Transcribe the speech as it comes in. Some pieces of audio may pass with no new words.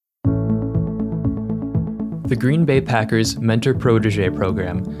The Green Bay Packers Mentor Protege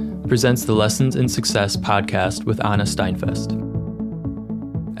program presents the Lessons in Success podcast with Anna Steinfest.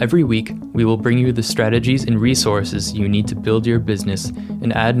 Every week, we will bring you the strategies and resources you need to build your business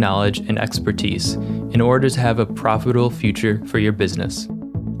and add knowledge and expertise in order to have a profitable future for your business.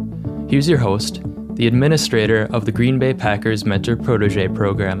 Here's your host, the administrator of the Green Bay Packers Mentor Protege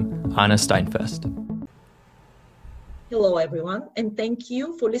program, Anna Steinfest. Hello, everyone, and thank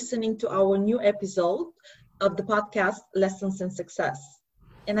you for listening to our new episode of the podcast Lessons in Success.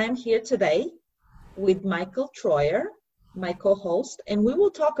 And I'm here today with Michael Troyer, my co-host, and we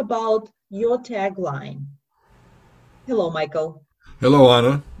will talk about your tagline. Hello, Michael. Hello,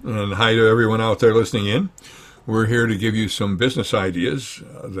 Anna, and hi to everyone out there listening in. We're here to give you some business ideas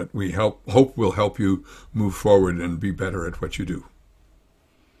that we hope will help you move forward and be better at what you do.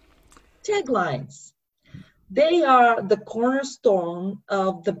 Taglines. They are the cornerstone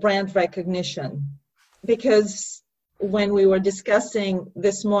of the brand recognition, because when we were discussing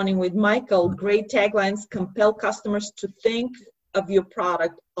this morning with Michael, great taglines compel customers to think of your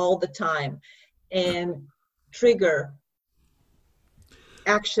product all the time and trigger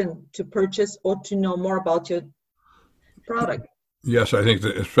action to purchase or to know more about your product. Yes, I think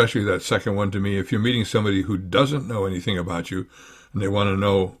that especially that second one to me, if you're meeting somebody who doesn't know anything about you and they want to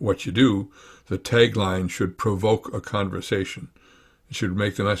know what you do, the tagline should provoke a conversation. It should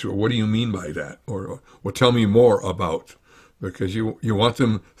make them ask, well, what do you mean by that? Or tell me more about, because you want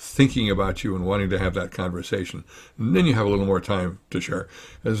them thinking about you and wanting to have that conversation. And then you have a little more time to share.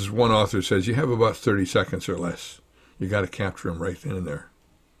 As one author says, you have about 30 seconds or less. You got to capture them right then and there.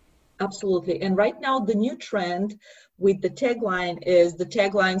 Absolutely. And right now, the new trend with the tagline is the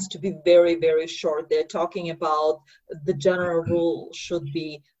taglines to be very, very short. They're talking about the general rule should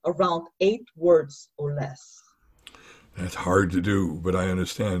be around 8 words or less. That's hard to do, but I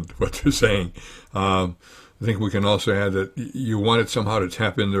understand what they're saying. I think we can also add that you want it somehow to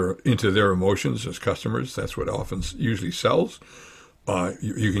tap into their emotions as customers. That's what often usually sells.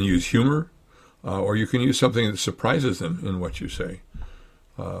 You can use humor, or you can use something that surprises them in what you say.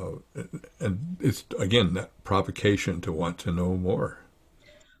 And it's, again, that provocation to want to know more.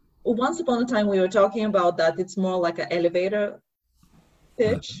 Once upon a time, we were talking about that it's more like an elevator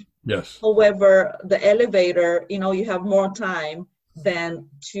pitch. Yes. However, the elevator, you have more time than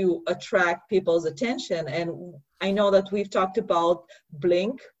to attract people's attention. And I know that we've talked about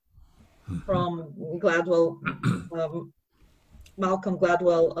Blink from Gladwell, Malcolm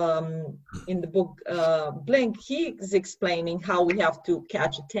Gladwell, in the book Blink. He's explaining how we have to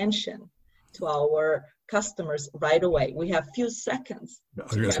catch attention to our customers right away. We have few seconds to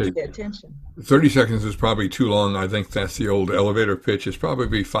catch their attention. 30 seconds is probably too long. I think that's the old elevator pitch. It's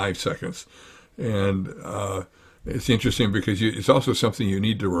probably 5 seconds. And it's interesting because it's also something you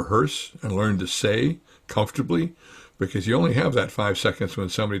need to rehearse and learn to say comfortably, because you only have that 5 seconds when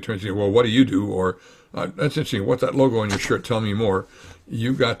somebody turns to you, well, what do you do? Or that's interesting. What's that logo on your shirt? Tell me more.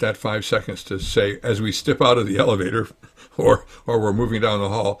 You've got that 5 seconds to say, as we step out of the elevator or we're moving down the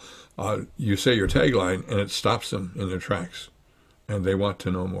hall, you say your tagline and it stops them in their tracks and they want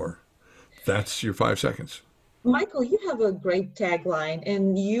to know more. That's your 5 seconds. Michael, you have a great tagline,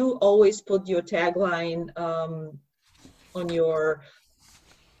 and you always put your tagline on your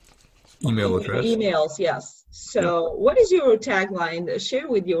email address. Emails, yes. So What is your tagline? Share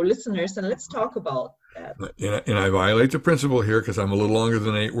with your listeners and let's talk about that. And I violate the principle here because I'm a little longer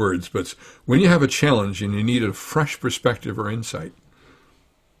than 8 words, but when you have a challenge and you need a fresh perspective or insight,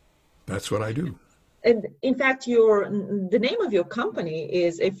 that's what I do. And in fact, the name of your company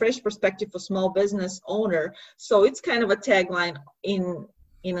is A Fresh Perspective for Small Business Owner. So it's kind of a tagline in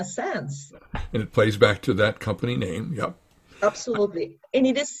a sense. And it plays back to that company name. Yep. Absolutely. And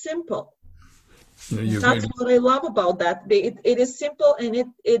it is simple. That's what I love about that. It is simple, and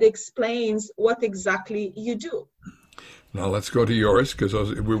it explains what exactly you do. Now let's go to yours, because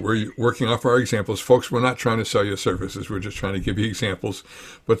we're working off our examples. Folks, we're not trying to sell you services. We're just trying to give you examples.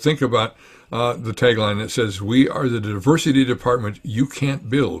 But think about the tagline that says, we are the diversity department you can't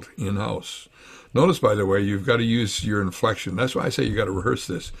build in-house. Notice, by the way, you've got to use your inflection. That's why I say you got to rehearse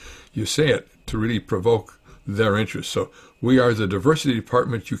this. You say it to really provoke their interest. So we are the diversity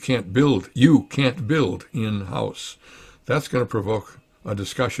department you can't build in-house. That's going to provoke a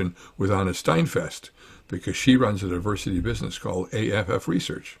discussion with Anna Steinfest, because she runs a diversity business called AFF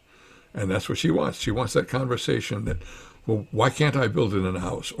Research. And that's what she wants. She wants that conversation that, well, why can't I build it in a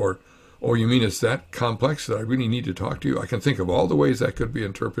house? Or you mean it's that complex that I really need to talk to you? I can think of all the ways that could be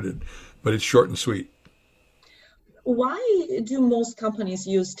interpreted, but it's short and sweet. Why do most companies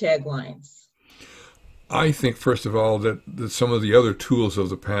use taglines? I think, first of all, that some of the other tools of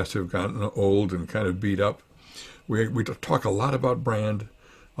the past have gotten old and kind of beat up. We talk a lot about brand.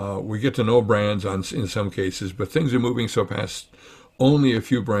 We get to know brands in some cases, but things are moving so fast. Only a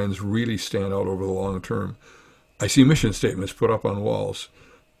few brands really stand out over the long term. I see mission statements put up on walls.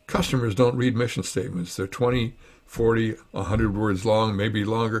 Customers don't read mission statements. They're 20, 40, 100 words long, maybe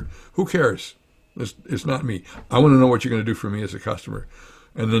longer. Who cares? It's not me. I want to know what you're going to do for me as a customer.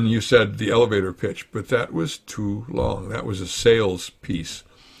 And then you said the elevator pitch, but that was too long. That was a sales piece.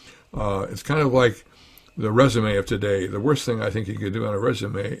 It's kind of like the resume of today. The worst thing I think you could do on a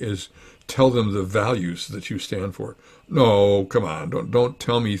resume is tell them the values that you stand for. No, come on, don't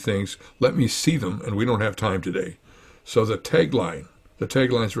tell me things. Let me see them, and we don't have time today. So the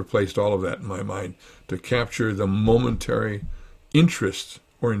tagline's replaced all of that in my mind to capture the momentary interest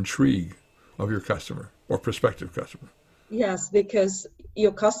or intrigue of your customer or prospective customer. Yes, because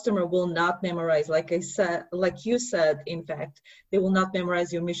your customer will not memorize, like you said, in fact, they will not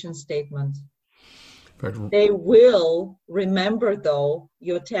memorize your mission statement. They will remember, though,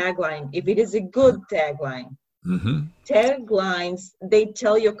 your tagline, if it is a good tagline. Mm-hmm. Taglines, they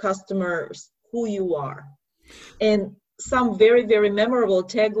tell your customers who you are. And some very, very memorable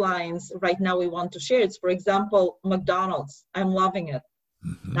taglines right now we want to share. It's, for example, McDonald's, I'm loving it.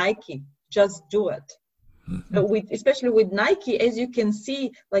 Mm-hmm. Nike, just do it. Mm-hmm. Especially with Nike, as you can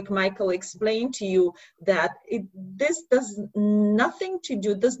see, like Michael explained to you, that this does not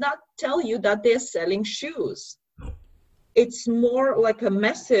tell you that they're selling shoes. It's more like a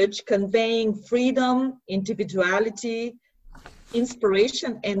message conveying freedom, individuality,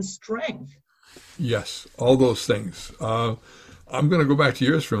 inspiration, and strength. Yes, all those things. I'm going to go back to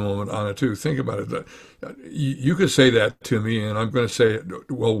yours for a moment, Anna, too. Think about it. You could say that to me, and I'm going to say,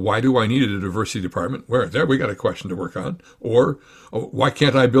 well, why do I need a diversity department? There we got a question to work on. Or, why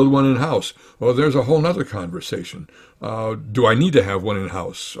can't I build one in-house? Well, there's a whole other conversation. Do I need to have one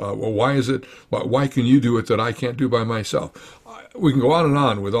in-house? Why can you do it that I can't do by myself? We can go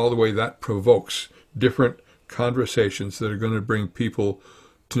on with all the way that provokes different conversations that are going to bring people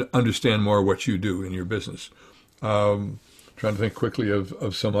to understand more what you do in your business. Trying to think quickly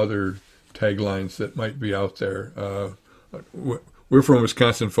of some other taglines that might be out there. We're from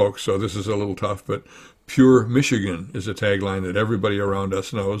Wisconsin, folks, so this is a little tough, but Pure Michigan is a tagline that everybody around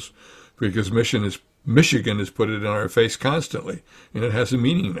us knows, because Michigan has put it in our face constantly, and it has a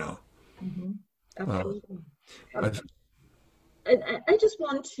meaning now. Mm-hmm. Absolutely. I just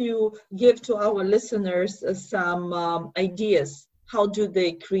want to give to our listeners some ideas. How do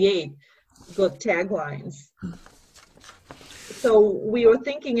they create good taglines? So we were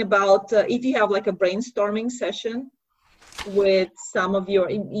thinking about if you have like a brainstorming session with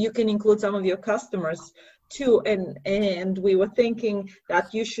you can include some of your customers too. And we were thinking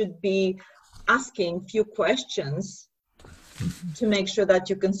that you should be asking few questions to make sure that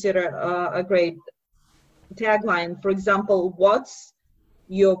you consider a great tagline. For example, what's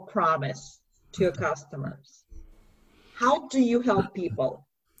your promise to your customers? How do you help people?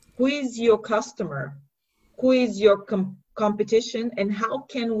 Who is your customer? Who is your competition? And how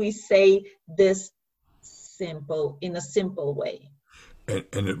can we say this in a simple way?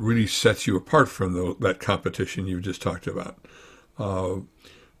 And it really sets you apart from that competition you just talked about.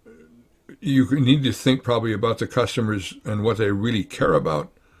 You need to think probably about the customers and what they really care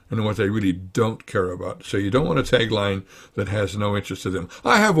about and what they really don't care about. So you don't want a tagline that has no interest to them.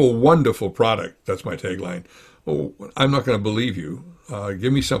 I have a wonderful product. That's my tagline. Oh, I'm not going to believe you.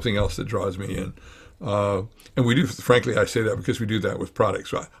 Give me something else that draws me in. And we do, frankly, I say that because we do that with products.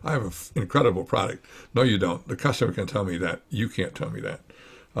 So I have an incredible product. No, you don't. The customer can tell me that. You can't tell me that.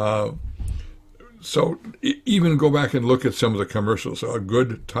 So even go back and look at some of the commercials. So a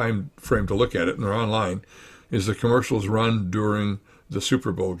good time frame to look at it, and they're online, is the commercials run during the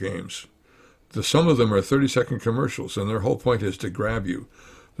Super Bowl games. Some of them are 30-second commercials, and their whole point is to grab you.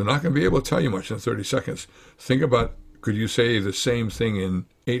 They're not going to be able to tell you much in 30 seconds. Think about, could you say the same thing in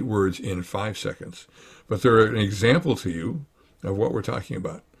 8 words in 5 seconds? But they're an example to you of what we're talking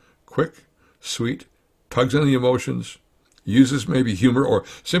about. Quick, sweet, tugs on the emotions, uses maybe humor or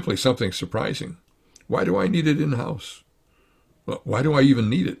simply something surprising. Why do I need it in-house? Well, why do I even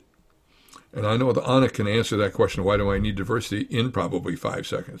need it? And I know that Anna can answer that question, why do I need diversity, in probably 5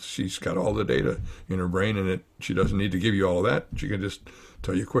 seconds. She's got all the data in her brain, and she doesn't need to give you all of that. She can just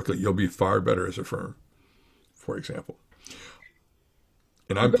tell you quickly, you'll be far better as a firm, for example.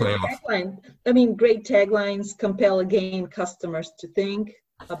 And I'm playing off. Great taglines compel again customers to think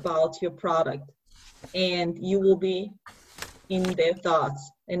about your product, and you will be in their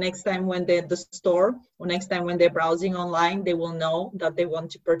thoughts. And next time when they're at the store, or next time when they're browsing online, they will know that they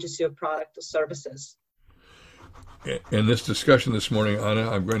want to purchase your product or services. In this discussion this morning, Anna,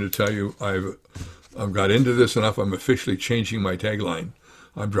 I'm going to tell you I've I've got into this enough. I'm officially changing my tagline.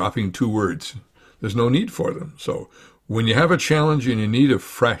 I'm dropping 2 words. There's no need for them. So when you have a challenge and you need a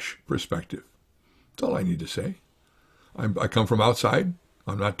fresh perspective, that's all I need to say. I come from outside.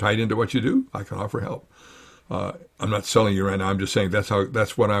 I'm not tied into what you do. I can offer help. I'm not selling you right now. I'm just saying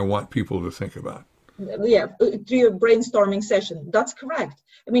that's what I want people to think about. Yeah, to your brainstorming session. That's correct.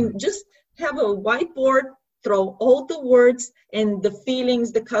 I mean, just have a whiteboard, throw all the words and the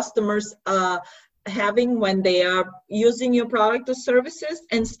feelings the customers having when they are using your product or services,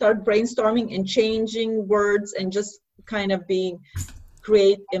 and start brainstorming and changing words and just kind of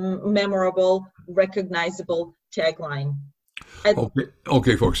create a memorable, recognizable tagline.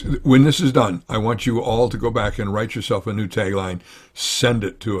 Okay, folks. When this is done, I want you all to go back and write yourself a new tagline. Send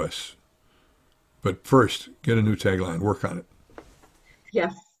it to us. But first, get a new tagline. Work on it.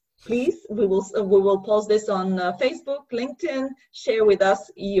 Yes, please. We will post this on Facebook, LinkedIn. Share with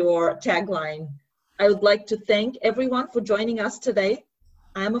us your tagline. I would like to thank everyone for joining us today.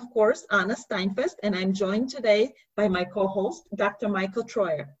 I'm, of course, Anna Steinfest, and I'm joined today by my co-host, Dr. Michael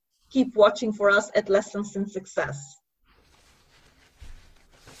Troyer. Keep watching for us at Lessons in Success.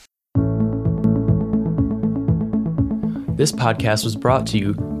 This podcast was brought to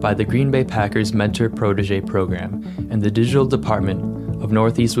you by the Green Bay Packers Mentor Protege Program and the Digital Department of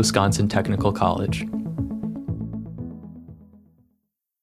Northeast Wisconsin Technical College.